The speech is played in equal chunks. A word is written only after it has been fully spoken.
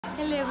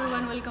Hello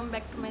everyone, welcome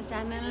back to my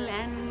channel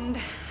and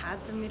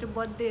आज मेरो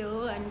birthday हो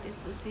अनि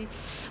त्यसपछि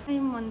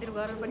मन्दिर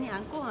गएर पनि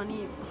आएको अनि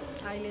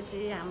अहिले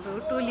चाहिँ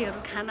हाम्रो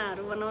टोलीहरु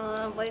खानाहरु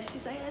बनाउन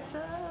बसिसकेको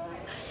छ।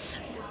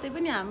 त्यस्तै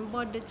पनि हामी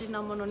बर्थडे चाहिँ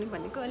नमनाउने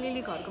भनेको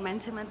अलिअलि घरको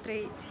मान्छे मात्रै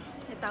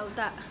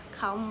यताउता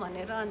खाऊँ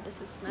भनेर अनि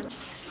त्यसपछि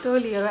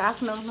टोलीहरु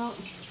आफ्नो आफ्नो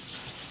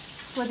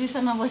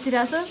पोजिसनमा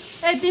बसिरहेछ।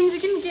 ए तिमी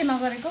चाहिँ किन के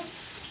नगरेको?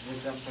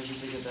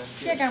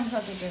 के काम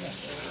सकेको?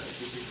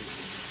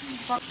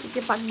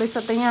 के पाक्दैछ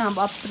त यहाँ?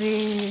 बाप्रे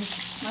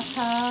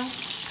माछा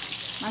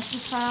मासु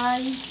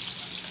फ्राई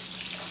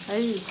है।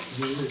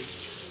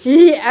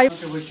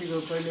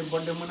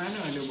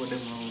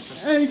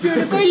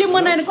 कहिले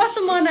मनाएन?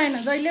 कस्तो मनाएन?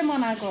 जहिले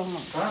मनाएको म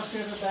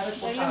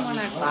जहिले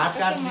मनाएको।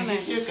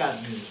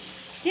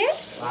 केक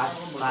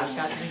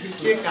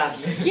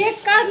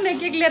काट्ने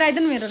केक लिएर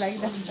आइदिनु मेरो लागि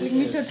त। अलिक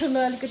मिठो ठुलो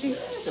अलिकति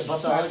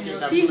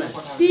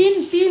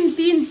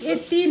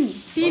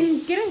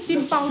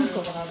तीन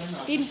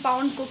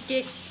पाउन्डको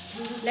केक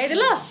ल्याइदे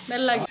ल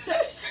मेरो लागि।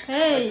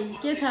 हे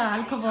के छ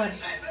हालखबर?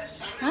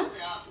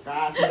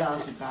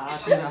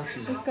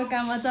 त्यसको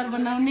काम अचार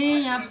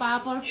बनाउने, यहाँ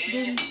पापड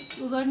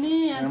उ गर्ने,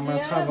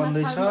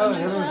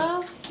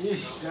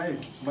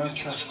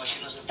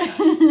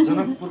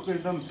 जनकपुरको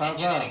एकदम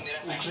ताजा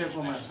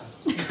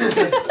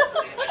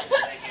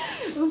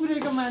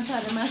उफ्रेको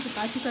माछाहरू मासु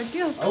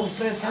पाकिसक्यो।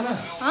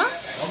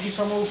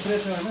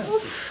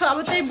 अब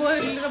त्यही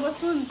बोलेर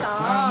बस्नु नि त।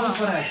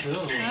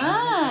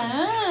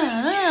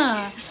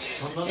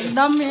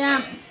 एकदम यहाँ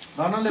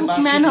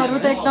कुकम्यानहरू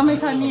त एकदमै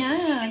छ नि।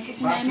 यहाँ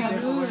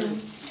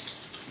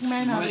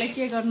कुकम्यानहरूले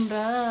के गर्नु र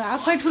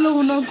आफै ठुलो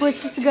हुनु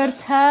कोसिस गर्छ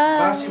है।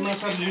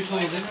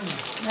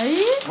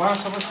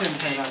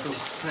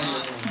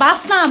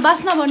 बास्ना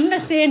बास्ना भन्नु न,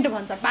 सेन्ट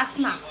भन्छ।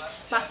 बास्ना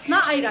बास्ना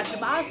आइरहेको छ।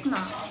 बास्ना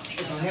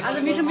आज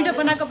मिठो मिठो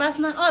बनाएको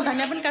बास्ना।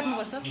 धनियाँ पनि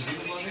काट्नुपर्छ।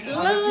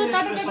 ल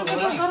काटो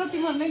गर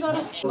तिमीहरू नै गर।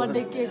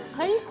 बर्थडे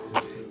केक है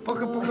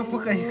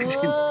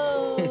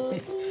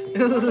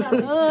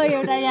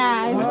एउटा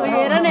यहाँ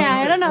हेर न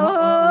हेर न।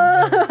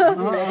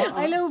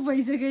 अहिले उ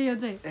भइसक्यो यो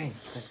चाहिँ।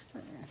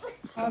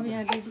 अब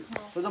यहाँ रेडी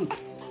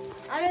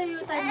यो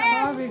साइडमा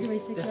रेडी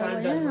भइसक्यो।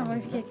 अब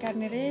केक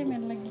काट्ने रे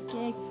मेरो लागि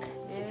केक।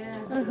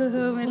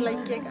 मेरो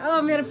लागि केक।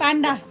 मेरो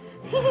पान्डा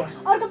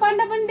अर्को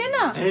पान्डा पनि दिएन।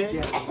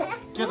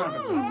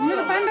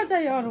 मेरो पान्डा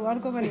चाहियो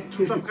अर्को पनि।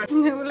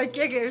 उसलाई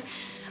केक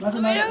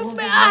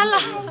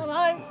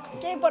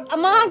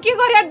के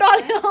गरे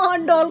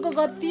डलको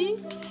कति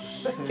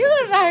के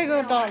गरिराखेको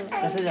डल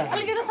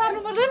अलिकति सार्नु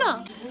पर्दैन।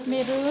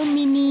 मेरो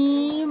मिनी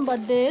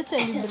बर्थडे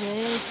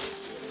सेलिब्रेट।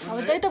 अब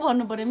त्यही त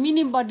भन्नु पर्यो,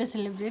 मिनी बर्थडे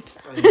सेलिब्रेट।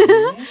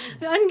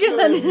 अनि के त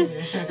नि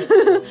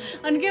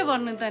अनि के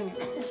भन्नु त नि।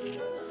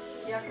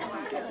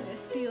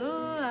 यस्तै हो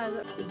आज।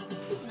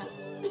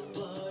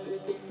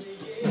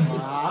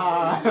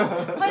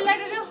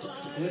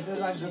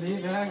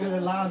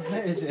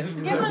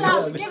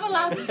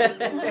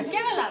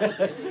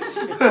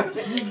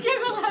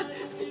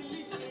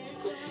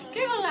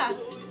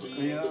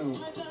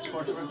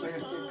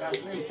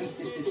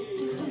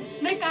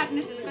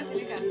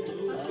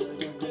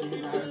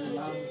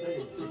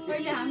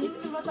 हामी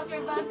स्कुलमा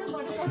चक्लेट बाँड्थ्यौँ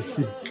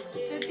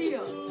त्यति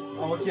हो।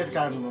 अब केक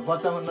काट्नु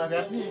बच्चामा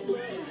नकाट्ने,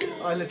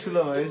 अहिले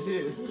ठुलो भएपछि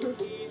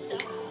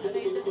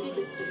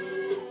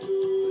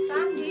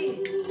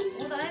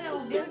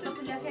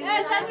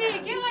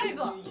के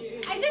गरेको?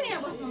 आइज नि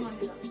यहाँ बस्नु मन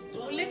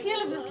उसले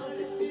खेल बस्नु।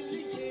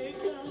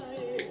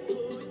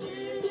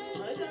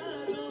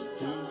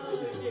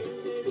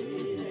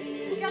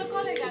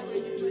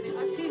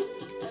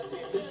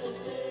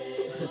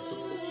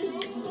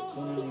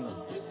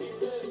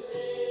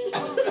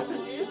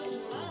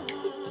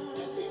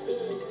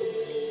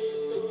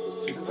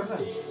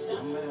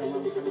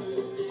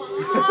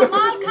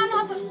 माल खानु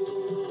त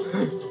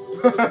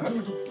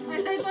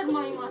यतै चोट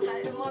मम्मी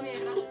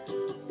हेर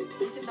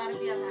दारू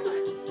पिया के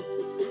गर्नु?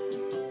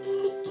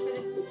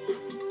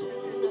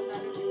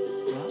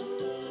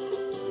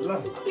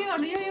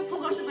 यो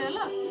फोकट चाहिँ ल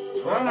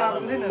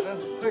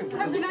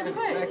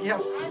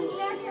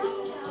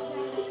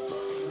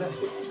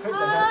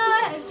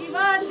Happy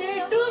birthday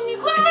to me.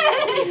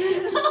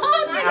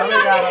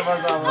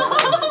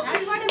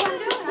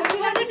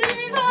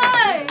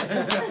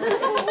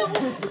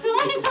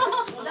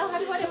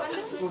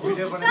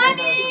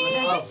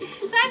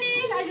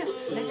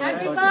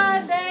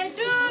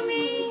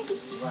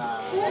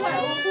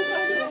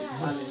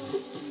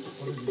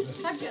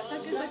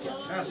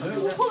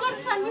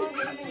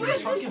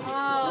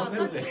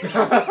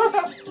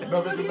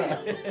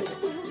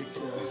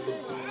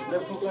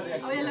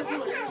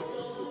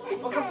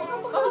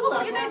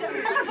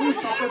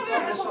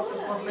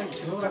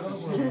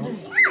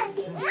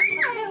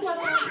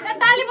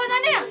 ताली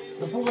बजाने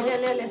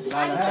ले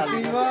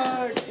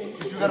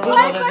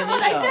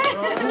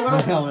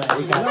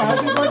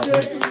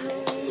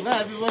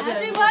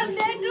Happy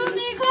birthday to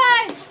me.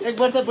 एक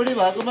वर्ष बुढी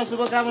भएकोमा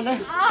शुभकामना।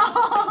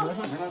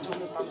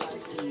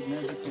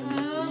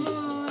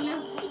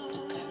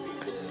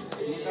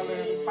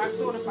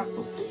 पाक्दो रे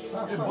पाक्दो।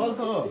 बोल्छ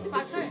हो।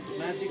 पाक्छ।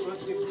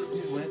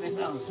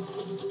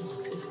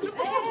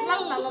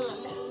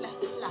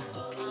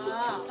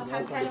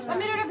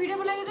 मेरो एउटा भिडियो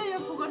बनाइदिँदा यो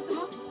फुक गर्छु म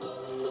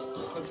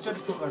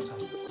कतिचोटि फुक गर्छ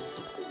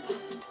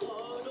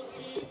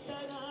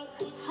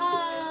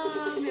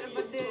मेरो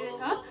बर्थडे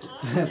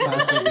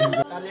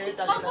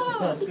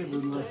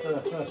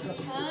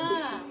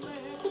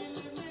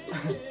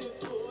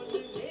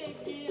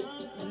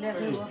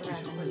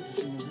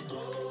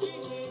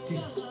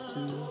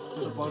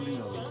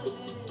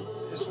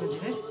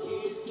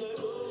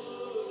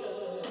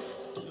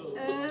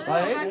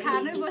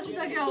खानै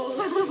बसिसक्यो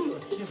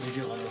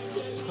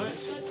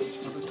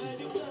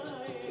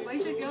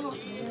भइसक्यो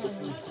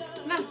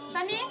ल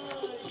सानी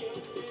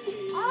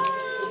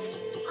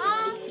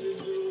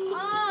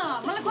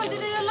मलाई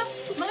खुवाइदिँदै यो ल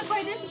मलाई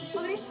खुवाइदे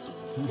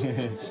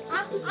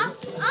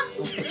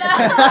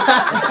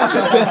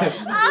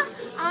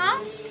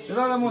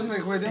अगाडि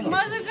मसिलाई खुवाइदियो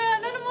मजाको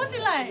आउँदैन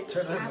मसिलाई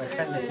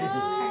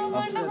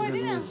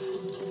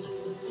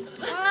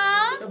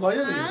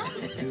भयो नि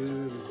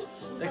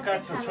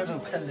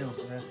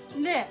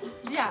ले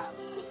दिया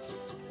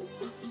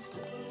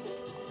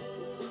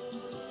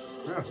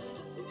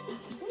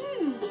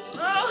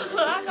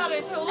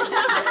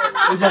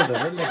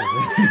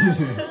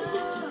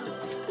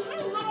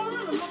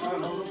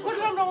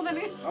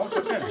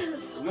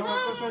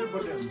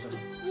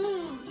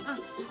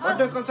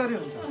कसरी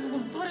हुन्छ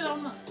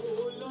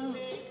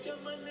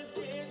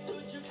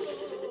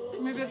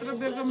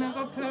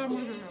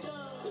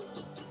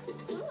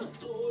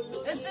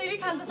यसरी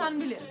खान्छ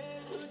सानबीले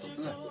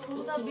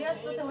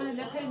व्यस्त छ भने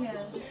देखाइ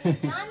मेरो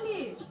नानी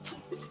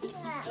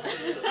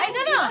आइज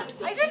न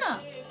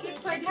केक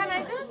खुवाइदि खान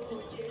आइज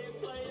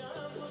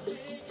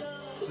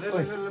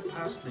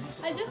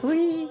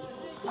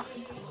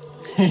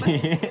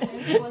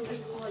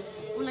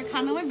उसलाई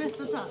खानुमै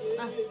व्यस्त छ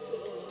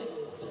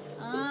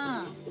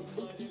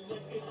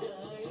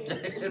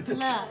ल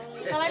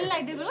तँलाई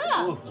लगाइदिएको ल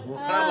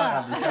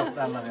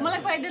मलाई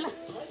खुवाइदे ल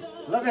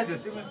लगाइदियो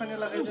तिमी पनि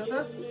लगाइदियो त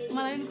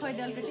मलाई पनि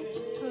खुवाइदे अलिकति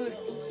थोरै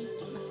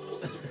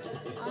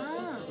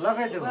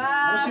लगाइदियो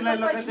मुसीलाई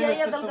लगाइदियो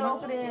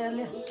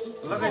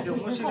लगाइदियो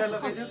मुसीलाई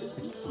लगाइदियो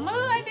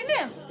मलाई लगाइदिने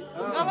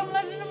गलम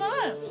लगाइदिनु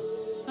मलाई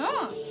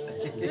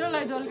यो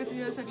लगाइदियो अलिकति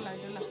यो यसरी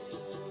लगाइदियो ल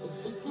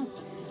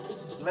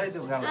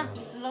लगाइदियो गाला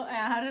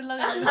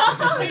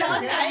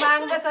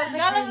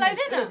गलम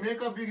लगाइदिएन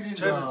मेकअप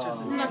बिग्रिन्छ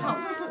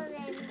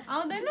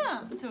आउँदैन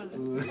छोड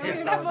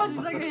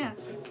बसिसक्यो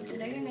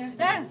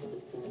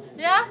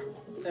यहाँ या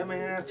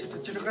छिटो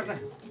छिटो गर्न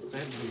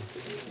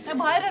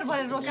भएर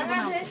रोक्या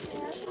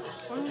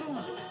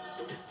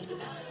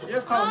यो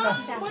खाऊ न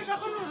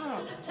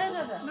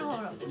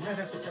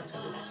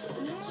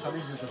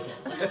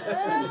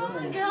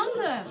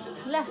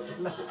ल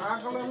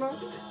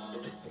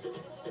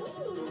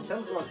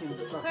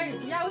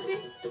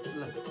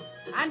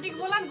आन्टी को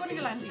बोला कोनी के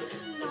आन्टी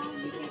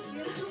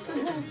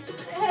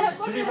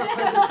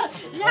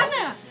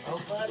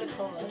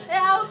ए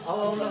आओ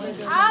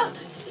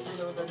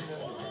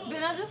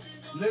बिना जो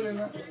ले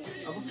लेना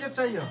अब के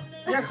चाहियो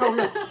यहाँ खाऊ ल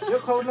यो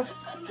खाऊ ल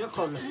यो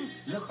खाऊ ल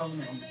यो खाऊ न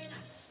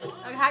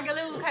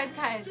खागले खाइ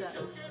खाए त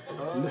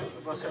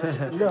बसेर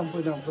ले हम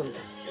पैसा हम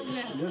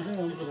ले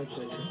हम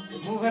पैसा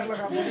मुंह भर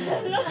लगा दे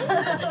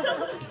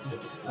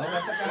हमरा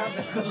त कहाँ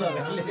देखो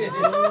लगा ले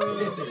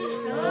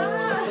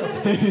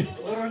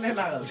ओरने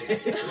लागल छे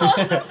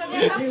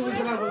ये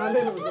उजरा बोला ले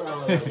उजरा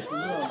बोला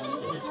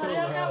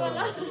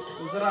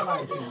उजरा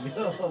लागे छे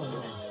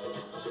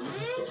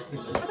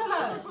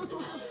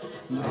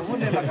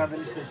हमने लगा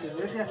देली से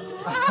ले जा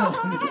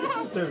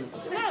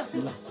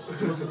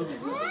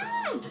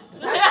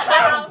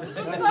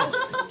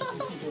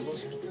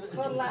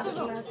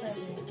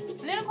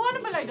लेन कौन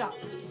बेलाइदा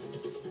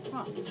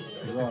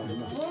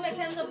मुंह में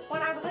खेल तो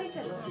पराग भाई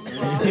थे तो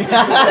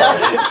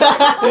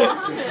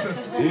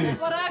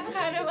पराग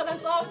खाने वाला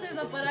सबसे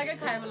ज्यादा पराग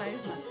खाए वाला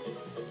इसमें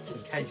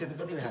खाइ छ त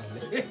कति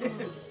भ्याले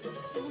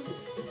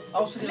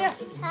औसरी ले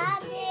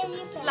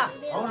ला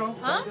आउन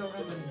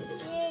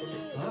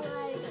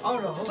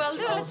आउन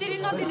बोल्दै होला चिरी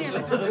नदिने होला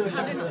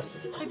खादैन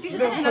टिसु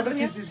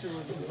नदिने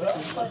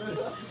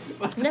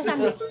न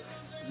सामने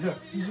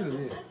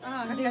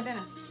कति खादैन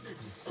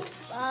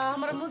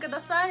हमारा मुंह के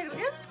दसा है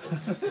क्या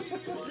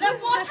ले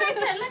पोछे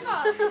छले का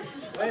ए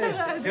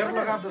फेर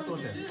लगा दे तो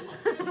दे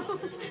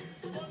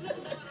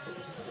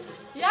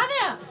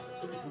याने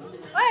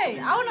ओए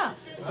आउ न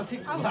कति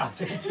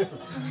बाछे छ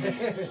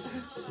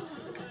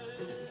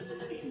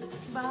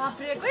बाप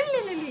रे कोइ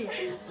ले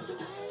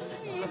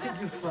कति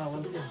गिफ्ट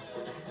पावल के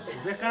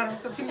बेकार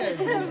कति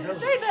ल्याइदियो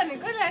त्यही त नि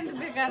कोइ ल्याइदियो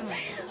बेकारमा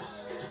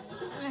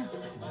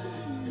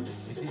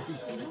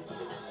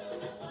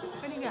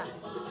पनि क्या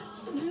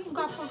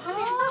गफ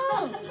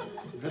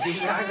गति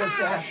लागल छ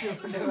त्यो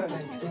पनि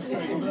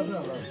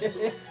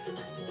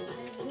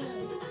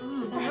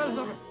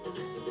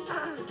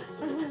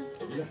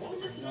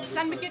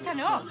सानबी के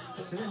खाने हो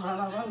सिने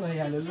मालामा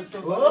भइहाल्यो लुट्टो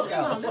हो क्या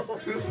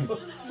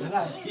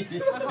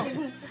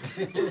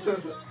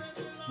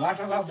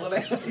बाटोमा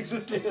बोलाइ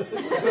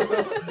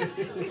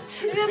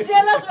यो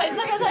जेलस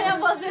भइसक्यो त यहाँ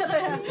बसेर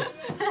यहाँ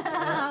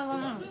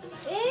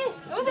ए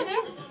हो नि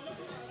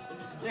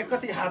ए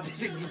कति हात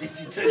दिन्छ गिजी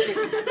चिन्छ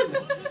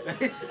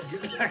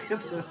गिज लाग्यो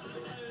त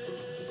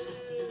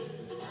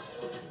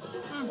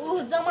ऊ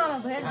जमामा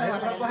भएर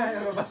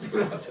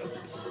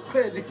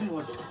खोइ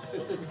रिमोट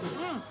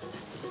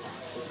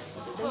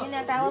किन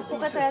टावर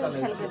कुका चाहिँ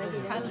खेल्केर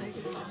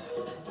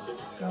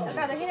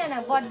एउटा देखि न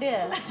बर्थडे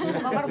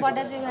मगर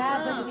बर्थडे चाहिँ भए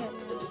पछि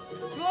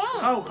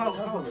खाऊ खाऊ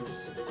खाऊ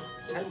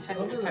छान छान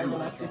खाइ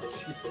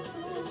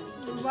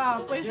वाह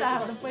पैसा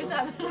पैसा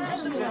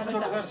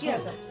के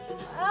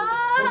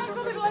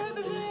कति लाग्यो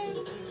त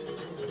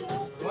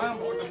वहाँ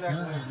बोतल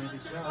ल्याएको मेरो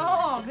छ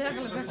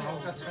ब्यागले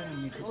हल्का छैन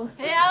मिठो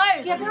ए आइ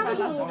के खानु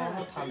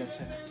बनाउन थाले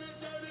छैन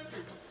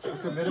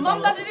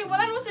ममता दिदी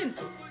बोला न उसिन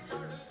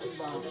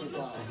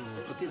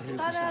कति धेरै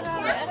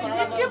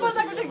गीत के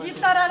बजाएको थियो गीत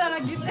तरारा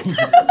गीत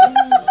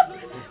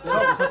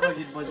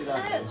गीत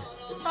बजिरहेको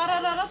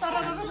तरारा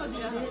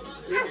बजिरहेको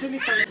एक्चुअली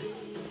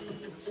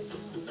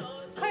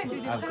खै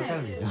दिदी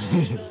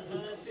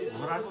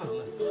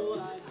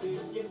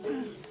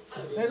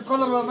ए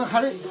कलर गर्न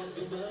खाले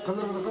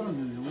कलर गर्न गर्न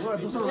वो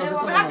दूसरा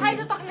वाला खाइ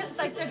चाहिँ तखले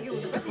चाहिँ चट के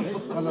हुन्छ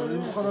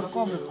कलर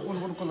कम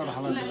कौन कलर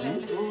हाला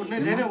नै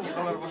धेरै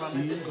कलर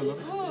बनाउने ये कलर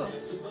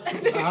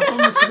हाथों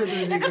में छिपे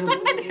हुए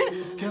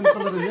क्या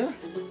कलर है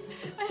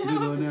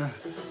दिलोने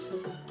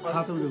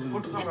हाथों में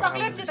फुड कलर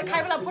चकलेट चाहिँ त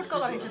खाइ बेला फुड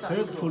कलर हैछ त है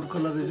फूड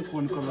कलर है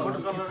कौन कलर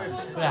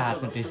पुरा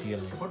हातमा टेसी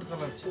गर्नु फुड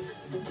कलर छ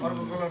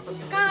अर्को कलर त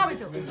कहाँ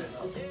आबेछ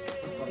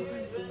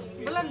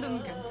बोला न तुम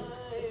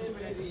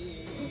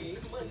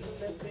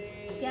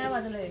क्या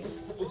बजले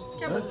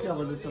क्या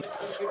बोले तो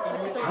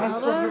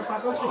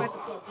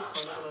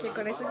के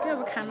कराइसक्यो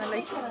अब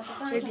खानालाई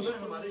रेडी